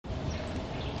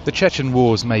The Chechen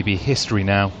wars may be history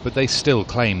now, but they still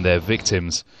claim their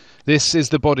victims. This is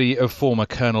the body of former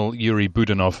Colonel Yuri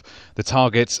Budanov, the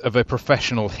target of a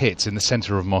professional hit in the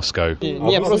centre of Moscow.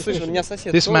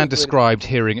 This man described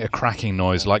hearing a cracking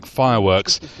noise like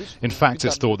fireworks. In fact,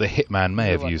 it's thought the hitman may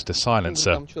have used a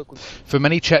silencer. For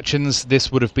many Chechens,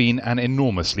 this would have been an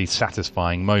enormously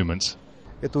satisfying moment.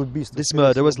 This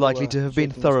murder was likely to have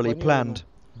been thoroughly planned.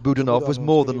 Budanov was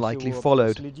more than likely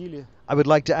followed. I would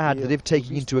like to add that if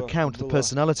taking into account the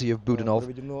personality of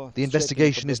Budanov, the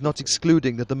investigation is not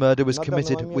excluding that the murder was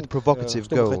committed with provocative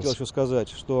goals.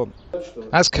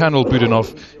 As Colonel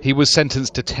Budanov, he was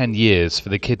sentenced to 10 years for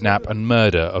the kidnap and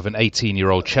murder of an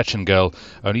 18-year-old Chechen girl,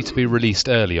 only to be released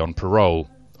early on parole.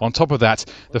 On top of that,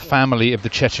 the family of the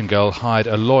Chechen girl hired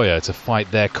a lawyer to fight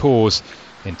their cause.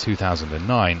 In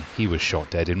 2009, he was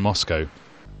shot dead in Moscow.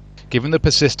 Given the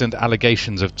persistent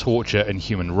allegations of torture and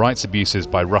human rights abuses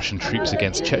by Russian troops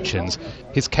against Chechens,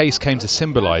 his case came to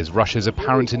symbolise Russia's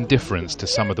apparent indifference to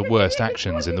some of the worst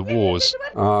actions in the wars.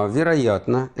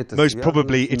 Most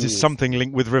probably it is something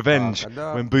linked with revenge.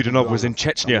 When Budanov was in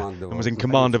Chechnya and was in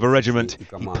command of a regiment,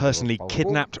 he personally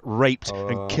kidnapped, raped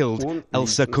and killed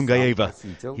Elsa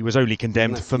Kungaeva. He was only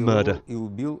condemned for murder.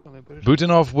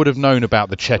 Budanov would have known about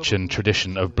the Chechen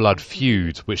tradition of blood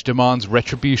feud, which demands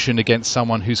retribution against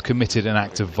someone who's committed an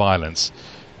act of violence.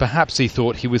 Perhaps he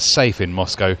thought he was safe in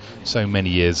Moscow so many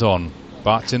years on.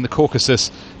 But in the Caucasus,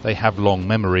 they have long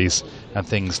memories, and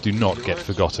things do not get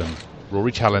forgotten.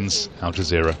 Rory Challands, Al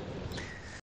Jazeera.